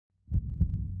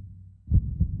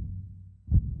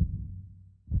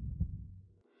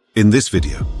In this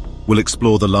video, we'll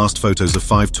explore the last photos of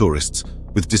 5 tourists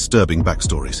with disturbing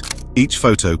backstories. Each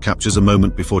photo captures a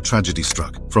moment before tragedy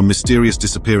struck, from mysterious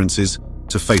disappearances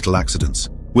to fatal accidents.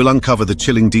 We'll uncover the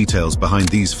chilling details behind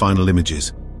these final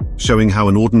images, showing how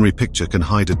an ordinary picture can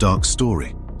hide a dark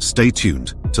story. Stay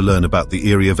tuned to learn about the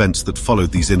eerie events that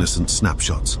followed these innocent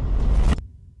snapshots.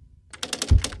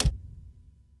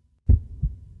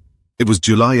 It was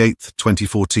July 8,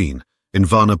 2014, in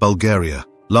Varna, Bulgaria.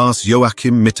 Lars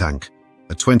Joachim Mittank,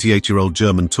 a 28-year-old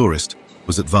German tourist,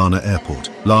 was at Varna airport.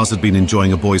 Lars had been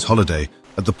enjoying a boys' holiday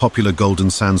at the popular Golden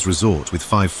Sands resort with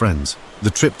 5 friends. The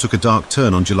trip took a dark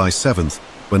turn on July 7th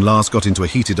when Lars got into a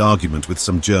heated argument with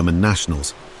some German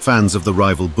nationals, fans of the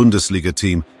rival Bundesliga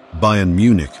team Bayern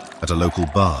Munich, at a local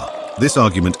bar. This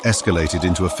argument escalated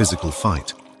into a physical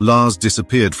fight. Lars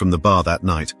disappeared from the bar that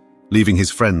night, leaving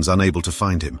his friends unable to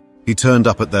find him. He turned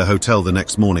up at their hotel the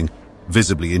next morning,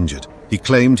 visibly injured. He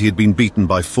claimed he had been beaten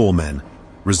by 4 men,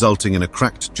 resulting in a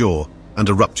cracked jaw and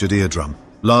a ruptured eardrum.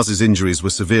 Lars's injuries were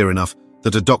severe enough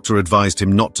that a doctor advised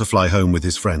him not to fly home with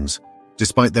his friends.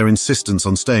 Despite their insistence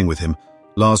on staying with him,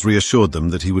 Lars reassured them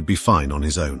that he would be fine on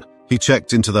his own. He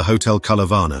checked into the Hotel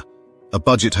Varna, a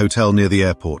budget hotel near the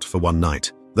airport, for one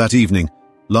night. That evening,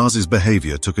 Lars's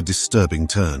behavior took a disturbing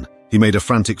turn. He made a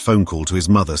frantic phone call to his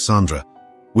mother, Sandra,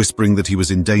 whispering that he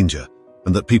was in danger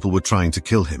and that people were trying to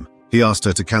kill him. He asked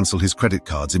her to cancel his credit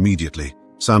cards immediately.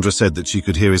 Sandra said that she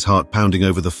could hear his heart pounding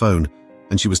over the phone,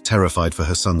 and she was terrified for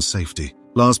her son's safety.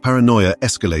 Lars' paranoia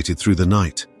escalated through the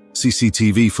night.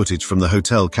 CCTV footage from the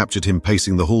hotel captured him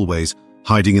pacing the hallways,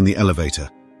 hiding in the elevator,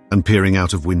 and peering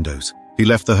out of windows. He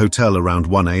left the hotel around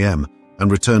 1 a.m.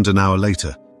 and returned an hour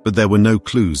later, but there were no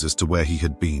clues as to where he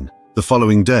had been. The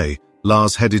following day,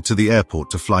 Lars headed to the airport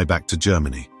to fly back to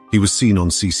Germany. He was seen on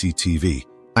CCTV,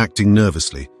 acting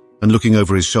nervously and looking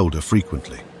over his shoulder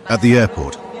frequently. At the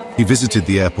airport, he visited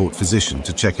the airport physician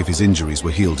to check if his injuries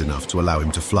were healed enough to allow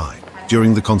him to fly.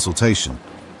 During the consultation,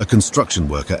 a construction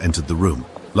worker entered the room.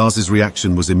 Lars's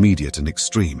reaction was immediate and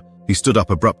extreme. He stood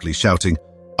up abruptly, shouting,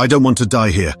 "I don't want to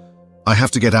die here. I have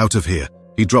to get out of here."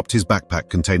 He dropped his backpack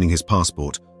containing his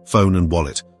passport, phone and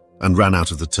wallet, and ran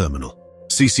out of the terminal.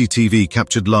 CCTV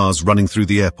captured Lars running through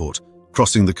the airport,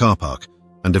 crossing the car park,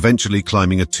 and eventually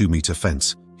climbing a 2-meter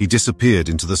fence. He disappeared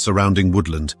into the surrounding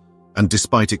woodland, and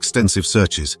despite extensive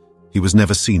searches, he was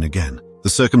never seen again. The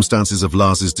circumstances of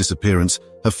Lars's disappearance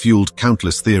have fueled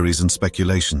countless theories and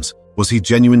speculations. Was he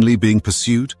genuinely being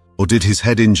pursued, or did his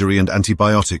head injury and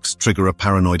antibiotics trigger a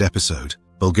paranoid episode?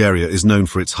 Bulgaria is known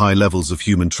for its high levels of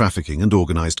human trafficking and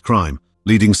organized crime,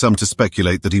 leading some to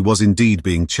speculate that he was indeed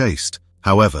being chased.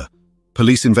 However,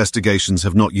 police investigations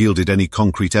have not yielded any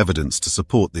concrete evidence to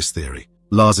support this theory.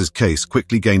 Lars's case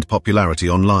quickly gained popularity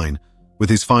online, with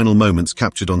his final moments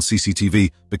captured on CCTV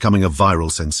becoming a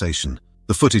viral sensation.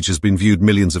 The footage has been viewed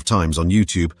millions of times on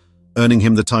YouTube, earning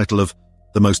him the title of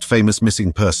the most famous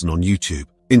missing person on YouTube.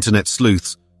 Internet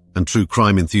sleuths and true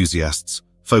crime enthusiasts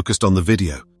focused on the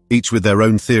video, each with their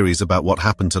own theories about what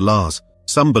happened to Lars.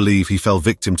 Some believe he fell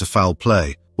victim to foul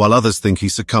play, while others think he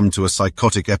succumbed to a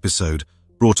psychotic episode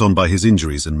brought on by his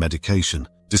injuries and medication.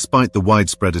 Despite the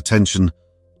widespread attention,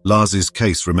 Lars's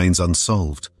case remains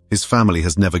unsolved. His family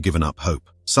has never given up hope.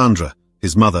 Sandra,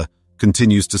 his mother,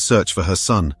 continues to search for her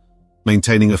son,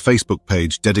 maintaining a Facebook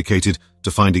page dedicated to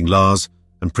finding Lars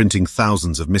and printing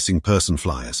thousands of missing person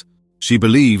flyers. She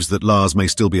believes that Lars may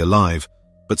still be alive,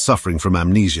 but suffering from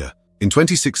amnesia. In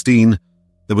 2016,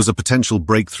 there was a potential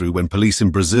breakthrough when police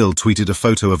in Brazil tweeted a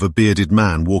photo of a bearded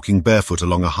man walking barefoot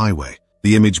along a highway.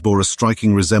 The image bore a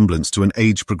striking resemblance to an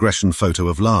age progression photo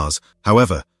of Lars.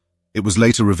 However, it was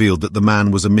later revealed that the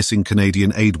man was a missing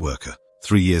Canadian aid worker.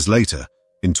 3 years later,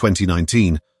 in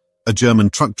 2019, a German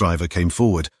truck driver came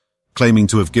forward, claiming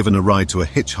to have given a ride to a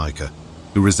hitchhiker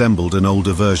who resembled an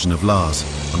older version of Lars.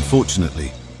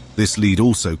 Unfortunately, this lead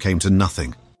also came to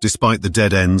nothing. Despite the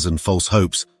dead ends and false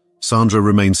hopes, Sandra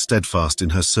remains steadfast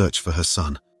in her search for her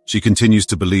son. She continues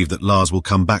to believe that Lars will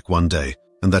come back one day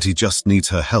and that he just needs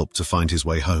her help to find his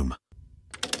way home.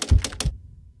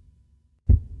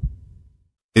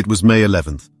 It was May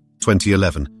 11th,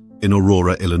 2011, in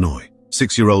Aurora, Illinois.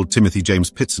 6-year-old Timothy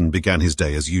James Pitson began his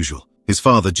day as usual. His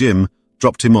father, Jim,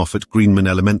 dropped him off at Greenman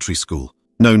Elementary School.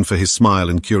 Known for his smile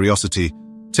and curiosity,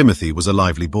 Timothy was a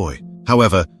lively boy.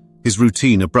 However, his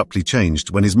routine abruptly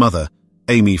changed when his mother,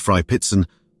 Amy Fry Pitson,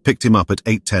 picked him up at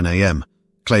 8:10 a.m.,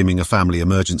 claiming a family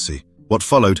emergency. What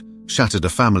followed shattered a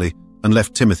family and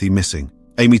left Timothy missing.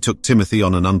 Amy took Timothy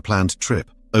on an unplanned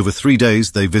trip. Over 3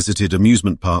 days, they visited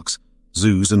amusement parks,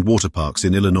 zoos and water parks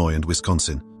in Illinois and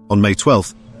Wisconsin. On May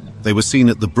 12th, they were seen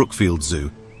at the Brookfield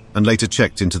Zoo and later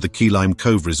checked into the Key Lime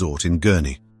Cove Resort in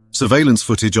Gurnee. Surveillance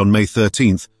footage on May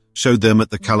 13th showed them at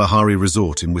the Kalahari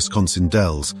Resort in Wisconsin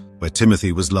Dells, where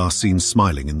Timothy was last seen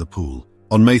smiling in the pool.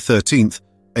 On May 13th,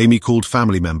 Amy called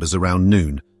family members around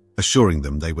noon, assuring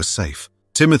them they were safe.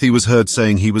 Timothy was heard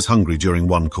saying he was hungry during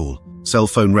one call. Cell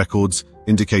phone records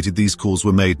indicated these calls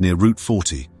were made near Route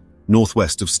 40,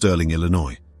 northwest of Sterling,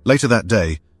 Illinois. Later that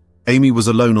day, Amy was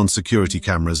alone on security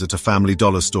cameras at a Family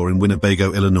Dollar store in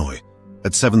Winnebago, Illinois,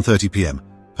 at 7:30 p.m.,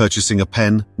 purchasing a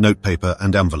pen, notepaper,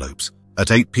 and envelopes.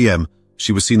 At 8 p.m.,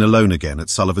 she was seen alone again at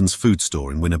Sullivan's Food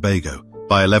Store in Winnebago.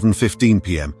 By 11:15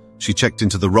 p.m., she checked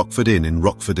into the Rockford Inn in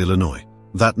Rockford, Illinois.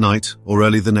 That night, or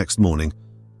early the next morning,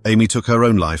 Amy took her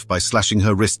own life by slashing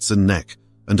her wrists and neck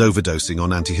and overdosing on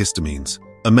antihistamines.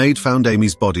 A maid found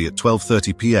Amy's body at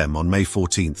 12:30 p.m. on May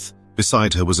 14th.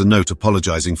 Beside her was a note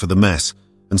apologizing for the mess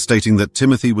and stating that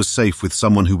Timothy was safe with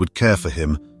someone who would care for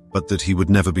him, but that he would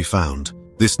never be found.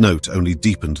 This note only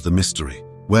deepened the mystery.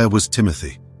 Where was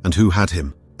Timothy, and who had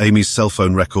him? Amy's cell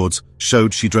phone records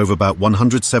showed she drove about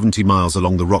 170 miles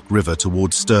along the Rock River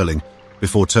towards Sterling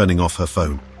before turning off her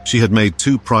phone. She had made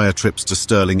 2 prior trips to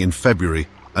Sterling in February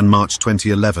and March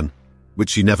 2011, which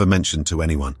she never mentioned to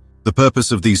anyone. The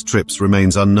purpose of these trips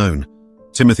remains unknown.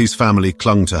 Timothy's family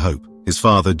clung to hope. His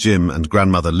father, Jim, and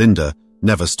grandmother, Linda,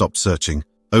 never stopped searching.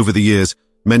 Over the years,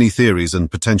 many theories and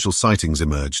potential sightings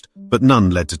emerged, but none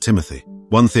led to Timothy.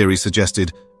 One theory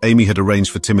suggested Amy had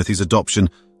arranged for Timothy's adoption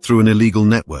through an illegal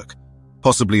network,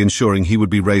 possibly ensuring he would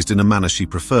be raised in a manner she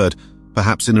preferred,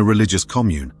 perhaps in a religious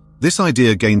commune. This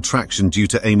idea gained traction due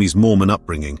to Amy's Mormon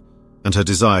upbringing and her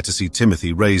desire to see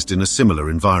Timothy raised in a similar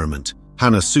environment.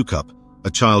 Hannah Sukup, a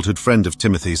childhood friend of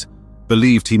Timothy's,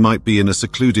 believed he might be in a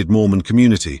secluded Mormon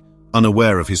community,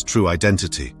 unaware of his true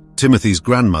identity. Timothy's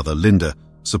grandmother, Linda,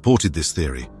 supported this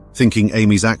theory, thinking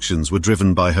Amy's actions were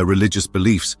driven by her religious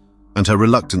beliefs and her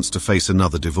reluctance to face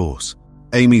another divorce.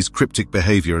 Amy's cryptic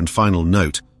behavior and final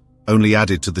note only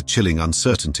added to the chilling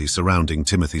uncertainty surrounding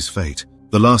Timothy's fate.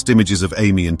 The last images of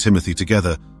Amy and Timothy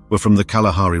together were from the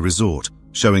Kalahari Resort,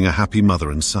 showing a happy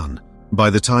mother and son. By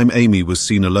the time Amy was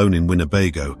seen alone in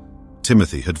Winnebago,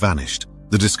 Timothy had vanished.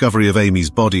 The discovery of Amy's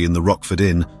body in the Rockford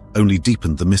Inn only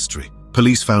deepened the mystery.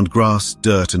 Police found grass,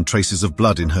 dirt, and traces of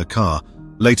blood in her car,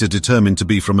 later determined to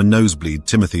be from a nosebleed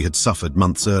Timothy had suffered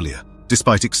months earlier.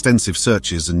 Despite extensive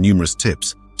searches and numerous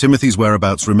tips, Timothy's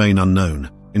whereabouts remain unknown.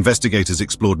 Investigators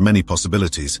explored many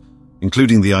possibilities,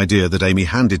 including the idea that Amy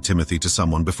handed Timothy to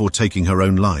someone before taking her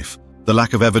own life. The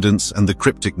lack of evidence and the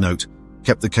cryptic note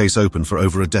kept the case open for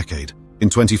over a decade. In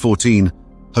 2014,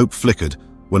 hope flickered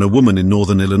when a woman in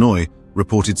northern Illinois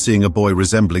reported seeing a boy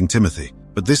resembling Timothy.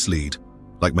 But this lead,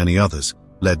 like many others,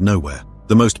 led nowhere.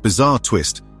 The most bizarre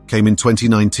twist came in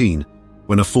 2019,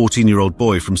 when a 14-year-old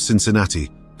boy from Cincinnati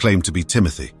claimed to be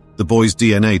Timothy. The boy's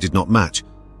DNA did not match,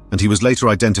 and he was later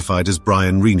identified as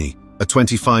Brian Reaney, a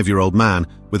 25-year-old man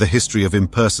with a history of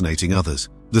impersonating others.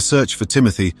 The search for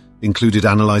Timothy included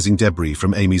analyzing debris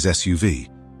from Amy's SUV,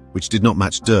 which did not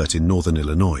match dirt in northern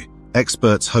Illinois.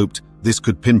 Experts hoped this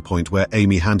could pinpoint where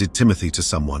Amy handed Timothy to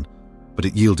someone, but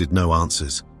it yielded no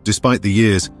answers. Despite the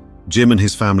years, Jim and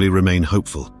his family remain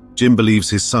hopeful. Jim believes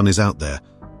his son is out there,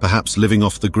 perhaps living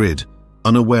off the grid,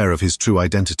 unaware of his true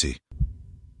identity.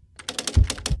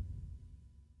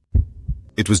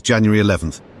 It was January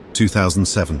 11th,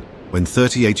 2007, when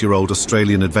 38-year-old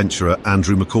Australian adventurer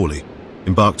Andrew McCauley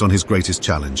embarked on his greatest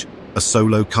challenge, a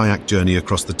solo kayak journey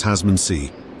across the Tasman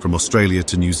Sea from Australia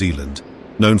to New Zealand.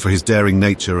 Known for his daring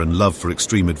nature and love for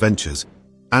extreme adventures,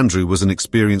 Andrew was an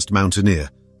experienced mountaineer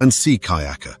and sea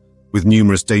kayaker, with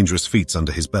numerous dangerous feats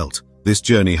under his belt. This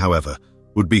journey, however,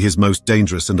 would be his most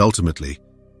dangerous and ultimately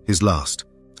his last.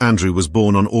 Andrew was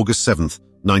born on August 7,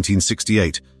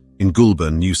 1968, in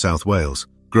Goulburn, New South Wales.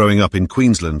 Growing up in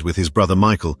Queensland with his brother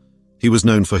Michael, he was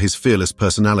known for his fearless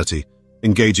personality,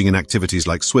 engaging in activities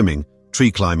like swimming,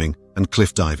 tree climbing, and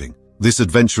cliff diving. This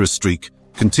adventurous streak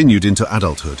continued into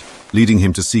adulthood, leading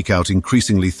him to seek out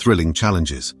increasingly thrilling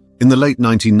challenges. In the late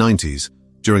 1990s,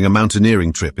 during a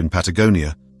mountaineering trip in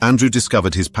Patagonia, Andrew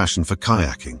discovered his passion for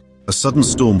kayaking. A sudden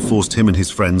storm forced him and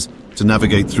his friends to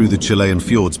navigate through the Chilean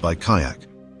fjords by kayak,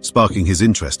 sparking his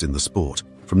interest in the sport.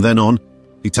 From then on,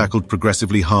 he tackled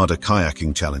progressively harder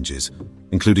kayaking challenges,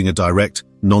 including a direct,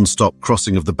 non-stop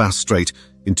crossing of the Bass Strait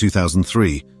in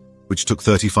 2003, which took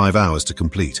 35 hours to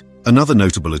complete. Another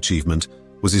notable achievement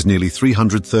was his nearly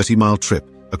 330-mile trip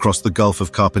across the Gulf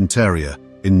of Carpentaria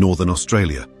in northern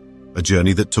Australia, a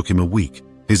journey that took him a week.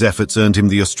 His efforts earned him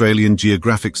the Australian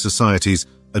Geographic Society's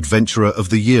Adventurer of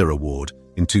the Year award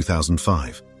in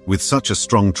 2005. With such a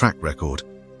strong track record,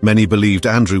 many believed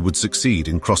Andrew would succeed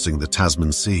in crossing the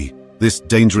Tasman Sea. This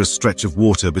dangerous stretch of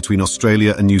water between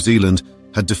Australia and New Zealand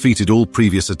had defeated all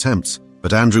previous attempts,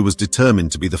 but Andrew was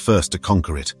determined to be the first to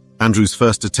conquer it. Andrew's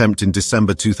first attempt in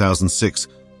December 2006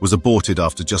 was aborted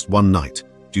after just one night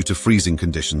due to freezing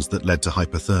conditions that led to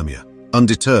hypothermia.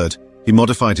 Undeterred, he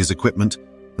modified his equipment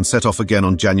and set off again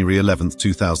on January 11,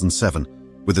 2007,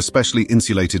 with a specially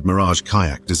insulated Mirage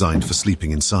kayak designed for sleeping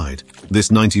inside. This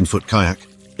 19-foot kayak,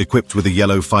 equipped with a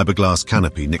yellow fiberglass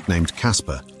canopy nicknamed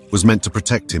Casper, was meant to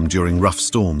protect him during rough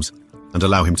storms and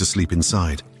allow him to sleep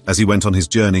inside. As he went on his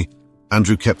journey,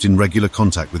 Andrew kept in regular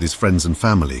contact with his friends and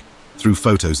family through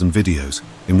photos and videos.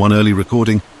 In one early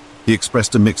recording, he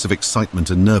expressed a mix of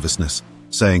excitement and nervousness,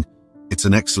 saying, "It's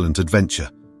an excellent adventure.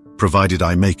 Provided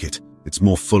I make it, it's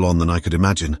more full-on than I could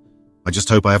imagine. I just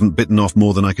hope I haven't bitten off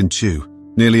more than I can chew."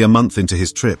 Nearly a month into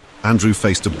his trip, Andrew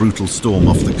faced a brutal storm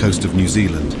off the coast of New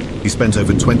Zealand. He spent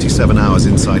over 27 hours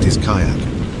inside his kayak,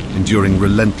 enduring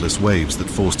relentless waves that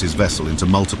forced his vessel into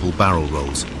multiple barrel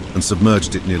rolls and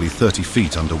submerged it nearly 30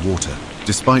 feet underwater.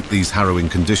 Despite these harrowing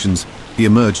conditions, he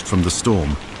emerged from the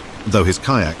storm, though his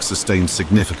kayak sustained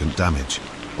significant damage.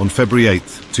 On February 8,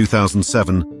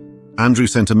 2007, Andrew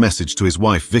sent a message to his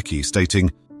wife Vicky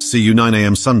stating, "See you 9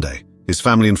 a.m. Sunday." His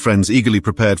family and friends eagerly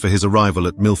prepared for his arrival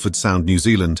at Milford Sound, New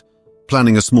Zealand,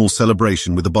 planning a small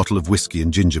celebration with a bottle of whiskey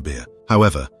and ginger beer.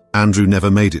 However, Andrew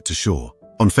never made it to shore.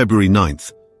 On February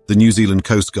 9th, the New Zealand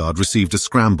Coast Guard received a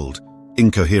scrambled,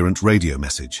 incoherent radio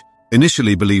message.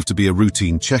 Initially believed to be a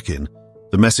routine check-in,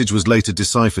 the message was later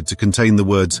deciphered to contain the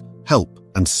words "help"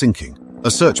 and "sinking."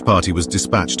 A search party was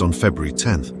dispatched on February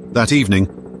 10th. That evening,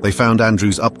 they found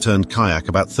Andrew's upturned kayak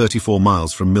about 34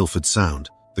 miles from Milford Sound.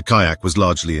 The kayak was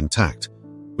largely intact,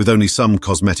 with only some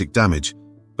cosmetic damage,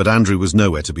 but Andrew was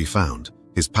nowhere to be found.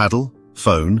 His paddle,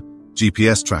 phone,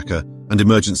 GPS tracker, and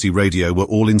emergency radio were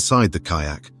all inside the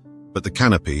kayak, but the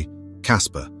canopy,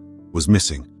 Casper, was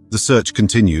missing. The search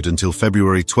continued until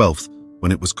February 12th,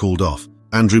 when it was called off.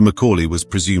 Andrew Macaulay was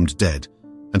presumed dead,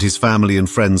 and his family and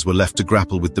friends were left to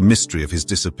grapple with the mystery of his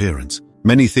disappearance.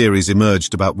 Many theories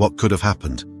emerged about what could have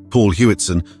happened. Paul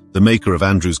Hewitson, the maker of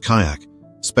Andrew's kayak,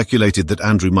 speculated that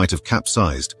Andrew might have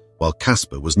capsized while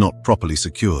Casper was not properly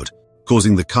secured,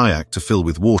 causing the kayak to fill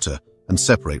with water and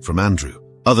separate from Andrew.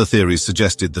 Other theories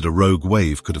suggested that a rogue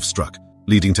wave could have struck,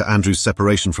 leading to Andrew's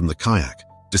separation from the kayak.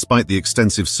 Despite the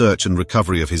extensive search and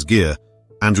recovery of his gear,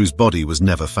 Andrew's body was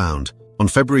never found. On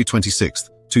February 26,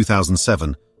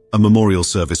 2007, a memorial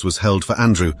service was held for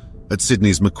Andrew at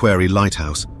Sydney's Macquarie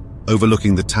Lighthouse,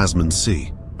 overlooking the Tasman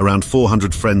Sea. Around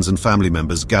 400 friends and family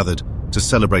members gathered to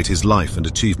celebrate his life and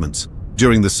achievements.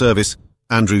 During the service,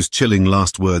 Andrew's chilling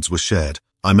last words were shared.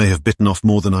 "I may have bitten off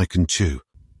more than I can chew."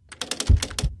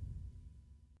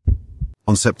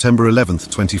 On September 11,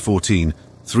 2014,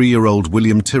 3-year-old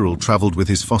William Tyrrell travelled with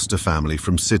his foster family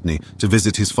from Sydney to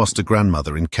visit his foster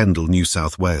grandmother in Kendal, New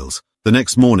South Wales. The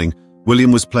next morning,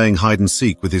 William was playing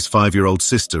hide-and-seek with his 5-year-old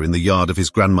sister in the yard of his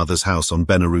grandmother's house on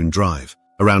Benaroon Drive.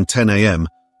 Around 10 a.m.,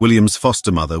 William's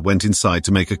foster mother went inside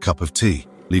to make a cup of tea,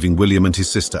 leaving William and his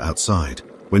sister outside.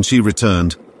 When she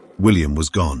returned, William was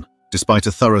gone. Despite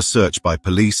a thorough search by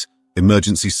police,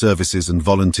 emergency services and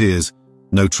volunteers,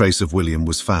 no trace of William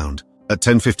was found. At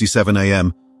 10:57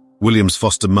 a.m., William's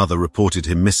foster mother reported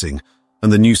him missing,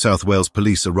 and the New South Wales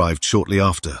police arrived shortly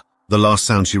after. The last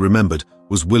sound she remembered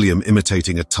was William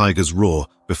imitating a tiger's roar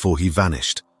before he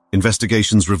vanished.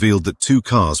 Investigations revealed that 2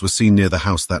 cars were seen near the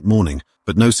house that morning,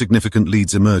 but no significant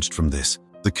leads emerged from this.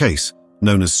 The case,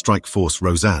 known as Strike Force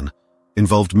Roseanne,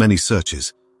 involved many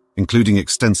searches, including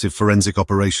extensive forensic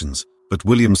operations, but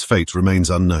William's fate remains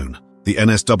unknown. The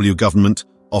NSW government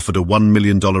offered a $1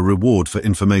 million reward for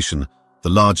information, the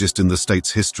largest in the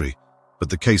state's history, but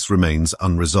the case remains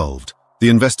unresolved. The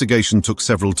investigation took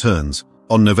several turns.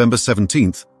 On November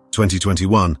 17,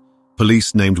 2021,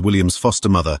 police named William's foster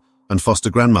mother and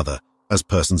foster grandmother as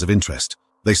persons of interest.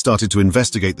 They started to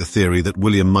investigate the theory that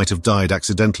William might have died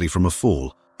accidentally from a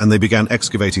fall, and they began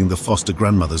excavating the foster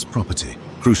grandmother's property.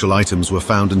 Crucial items were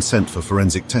found and sent for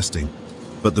forensic testing,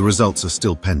 but the results are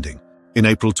still pending. In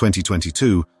April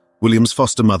 2022, William's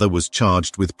foster mother was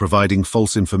charged with providing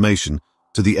false information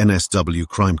to the NSW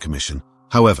Crime Commission.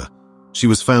 However, she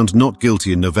was found not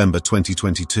guilty in November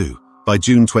 2022. By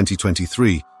June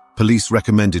 2023, police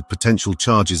recommended potential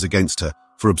charges against her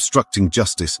for obstructing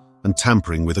justice and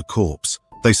tampering with a corpse.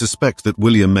 They suspect that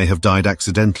William may have died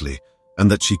accidentally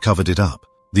and that she covered it up.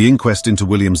 The inquest into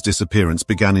William's disappearance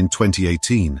began in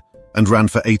 2018 and ran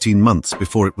for 18 months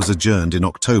before it was adjourned in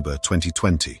October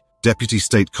 2020. Deputy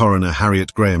State Coroner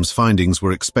Harriet Graham's findings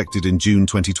were expected in June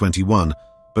 2021,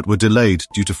 but were delayed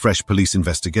due to fresh police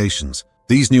investigations.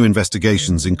 These new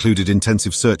investigations included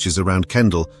intensive searches around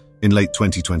Kendal in late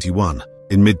 2021.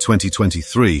 In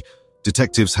mid-2023,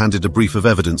 detectives handed a brief of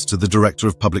evidence to the Director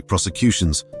of Public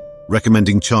Prosecutions,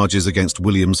 recommending charges against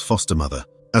William's foster mother.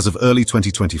 As of early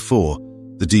 2024,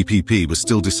 the DPP was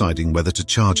still deciding whether to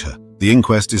charge her. The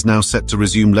inquest is now set to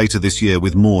resume later this year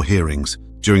with more hearings.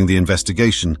 During the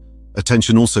investigation,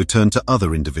 attention also turned to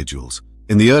other individuals.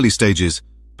 In the early stages,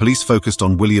 police focused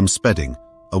on William Spedding,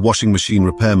 a washing machine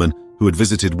repairman who had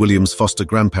visited William's foster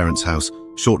grandparents' house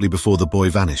shortly before the boy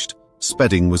vanished.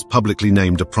 Spedding was publicly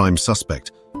named a prime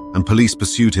suspect, and police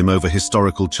pursued him over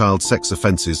historical child sex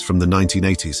offenses from the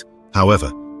 1980s.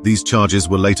 However, these charges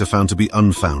were later found to be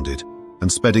unfounded,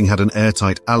 and Spedding had an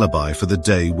airtight alibi for the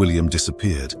day William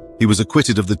disappeared. He was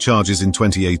acquitted of the charges in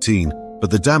 2018, but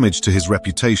the damage to his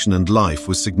reputation and life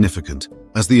was significant.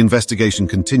 As the investigation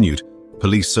continued,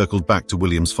 police circled back to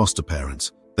William's foster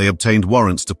parents. They obtained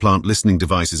warrants to plant listening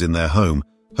devices in their home,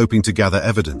 hoping to gather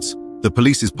evidence. The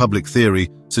police's public theory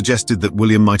suggested that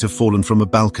William might have fallen from a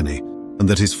balcony and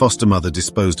that his foster mother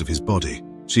disposed of his body.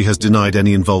 She has denied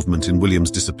any involvement in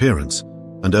William's disappearance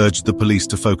and urged the police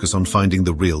to focus on finding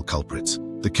the real culprits.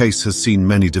 The case has seen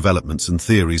many developments and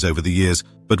theories over the years,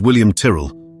 but William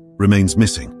Tyrrell remains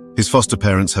missing. His foster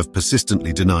parents have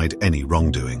persistently denied any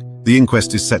wrongdoing. The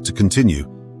inquest is set to continue,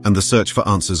 and the search for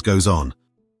answers goes on.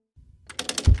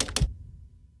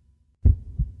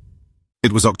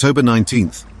 It was October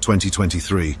 19th,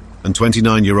 2023, and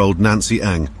 29-year-old Nancy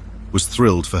Ang was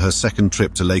thrilled for her second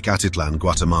trip to Lake Atitlan,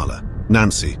 Guatemala.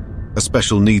 Nancy, a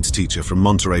special needs teacher from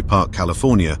Monterey Park,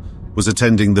 California, was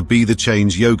attending the Be the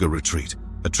Change yoga retreat,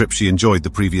 a trip she enjoyed the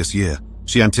previous year.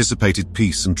 She anticipated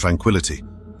peace and tranquility,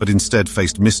 but instead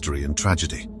faced mystery and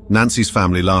tragedy. Nancy's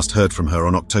family last heard from her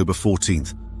on October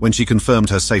 14th, when she confirmed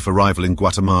her safe arrival in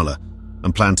Guatemala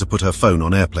and planned to put her phone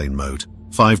on airplane mode.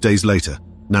 5 days later,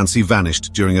 Nancy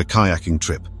vanished during a kayaking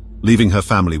trip, leaving her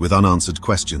family with unanswered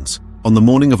questions. On the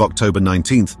morning of October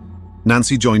 19th,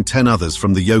 Nancy joined 10 others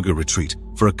from the yoga retreat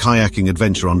for a kayaking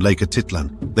adventure on Lake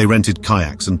Atitlan. They rented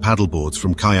kayaks and paddleboards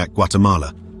from Kayak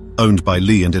Guatemala, owned by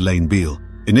Lee and Elaine Beale.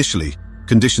 Initially,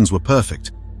 conditions were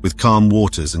perfect, with calm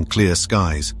waters and clear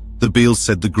skies. The Beales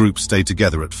said the group stayed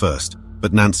together at first,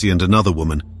 but Nancy and another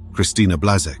woman, Christina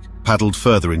Blazek, paddled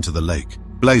further into the lake.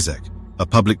 Blazek, a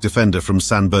public defender from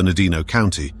San Bernardino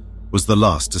County, was the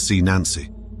last to see Nancy.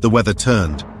 The weather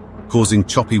turned, causing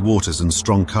choppy waters and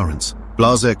strong currents.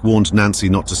 Blazek warned Nancy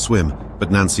not to swim,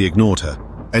 but Nancy ignored her,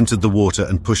 entered the water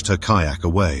and pushed her kayak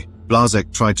away.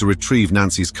 Blazek tried to retrieve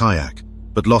Nancy's kayak,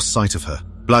 but lost sight of her.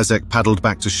 Blazek paddled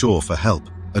back to shore for help.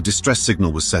 A distress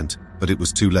signal was sent, but it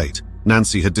was too late.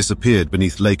 Nancy had disappeared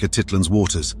beneath Lake Atitlan's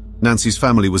waters. Nancy's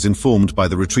family was informed by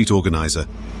the retreat organizer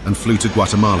and flew to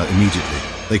Guatemala immediately.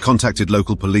 They contacted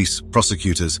local police,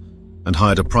 prosecutors, and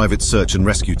hired a private search and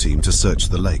rescue team to search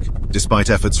the lake. Despite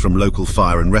efforts from local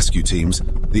fire and rescue teams,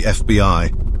 the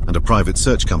FBI, and a private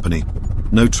search company,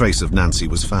 no trace of Nancy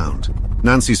was found.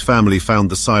 Nancy's family found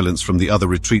the silence from the other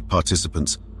retreat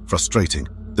participants frustrating.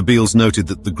 The Beales noted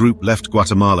that the group left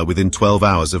Guatemala within 12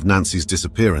 hours of Nancy's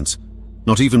disappearance,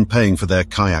 not even paying for their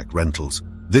kayak rentals.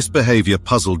 This behavior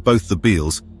puzzled both the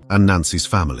Beales and Nancy's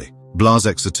family.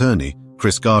 Blazek's attorney,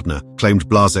 Chris Gardner, claimed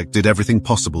Blazek did everything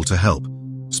possible to help,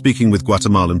 speaking with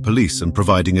Guatemalan police and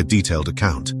providing a detailed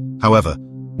account. However,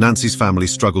 Nancy's family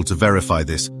struggled to verify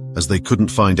this, as they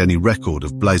couldn't find any record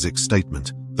of Blazek's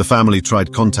statement. The family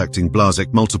tried contacting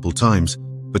Blazek multiple times,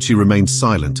 but she remained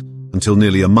silent until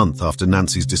nearly a month after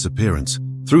Nancy's disappearance.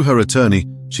 Through her attorney,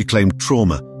 she claimed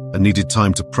trauma and needed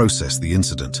time to process the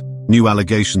incident. New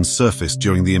allegations surfaced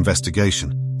during the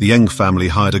investigation. The Eng family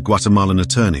hired a Guatemalan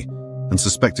attorney and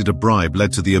suspected a bribe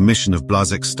led to the omission of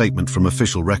Blazek's statement from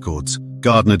official records.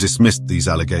 Gardner dismissed these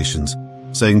allegations,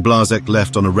 saying Blazek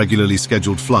left on a regularly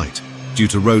scheduled flight due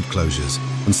to road closures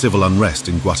and civil unrest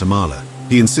in Guatemala.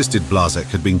 He insisted Blazek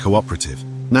had been cooperative.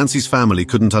 Nancy's family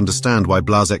couldn't understand why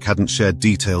Blazek hadn't shared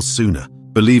details sooner,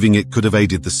 believing it could have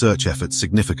aided the search efforts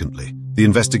significantly. The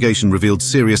investigation revealed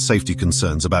serious safety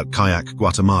concerns about Kayak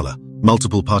Guatemala.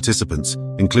 Multiple participants,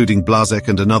 including Blazek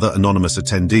and another anonymous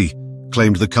attendee,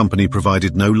 claimed the company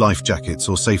provided no life jackets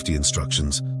or safety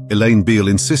instructions. Elaine Beale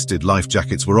insisted life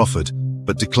jackets were offered,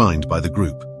 but declined by the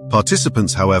group.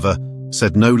 Participants, however,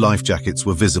 said no life jackets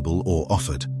were visible or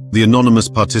offered. The anonymous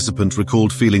participant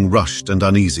recalled feeling rushed and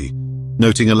uneasy,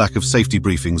 noting a lack of safety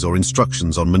briefings or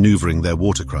instructions on maneuvering their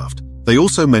watercraft. They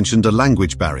also mentioned a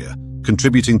language barrier,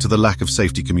 contributing to the lack of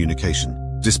safety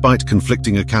communication. Despite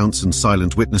conflicting accounts and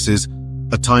silent witnesses,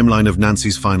 a timeline of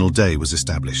Nancy's final day was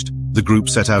established. The group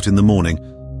set out in the morning,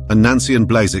 and Nancy and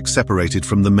Blazek separated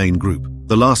from the main group.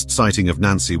 The last sighting of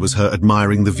Nancy was her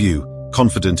admiring the view,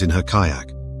 confident in her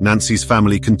kayak. Nancy's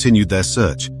family continued their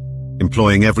search,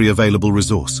 employing every available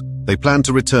resource. They planned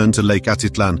to return to Lake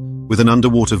Atitlan with an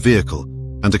underwater vehicle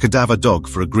and a cadaver dog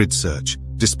for a grid search.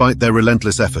 Despite their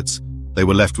relentless efforts, they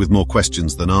were left with more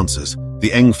questions than answers.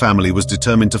 The Eng family was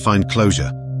determined to find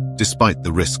closure, despite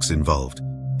the risks involved.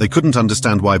 They couldn't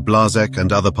understand why Blazek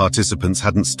and other participants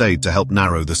hadn't stayed to help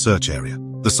narrow the search area.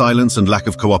 The silence and lack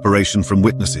of cooperation from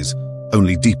witnesses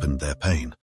only deepened their pain.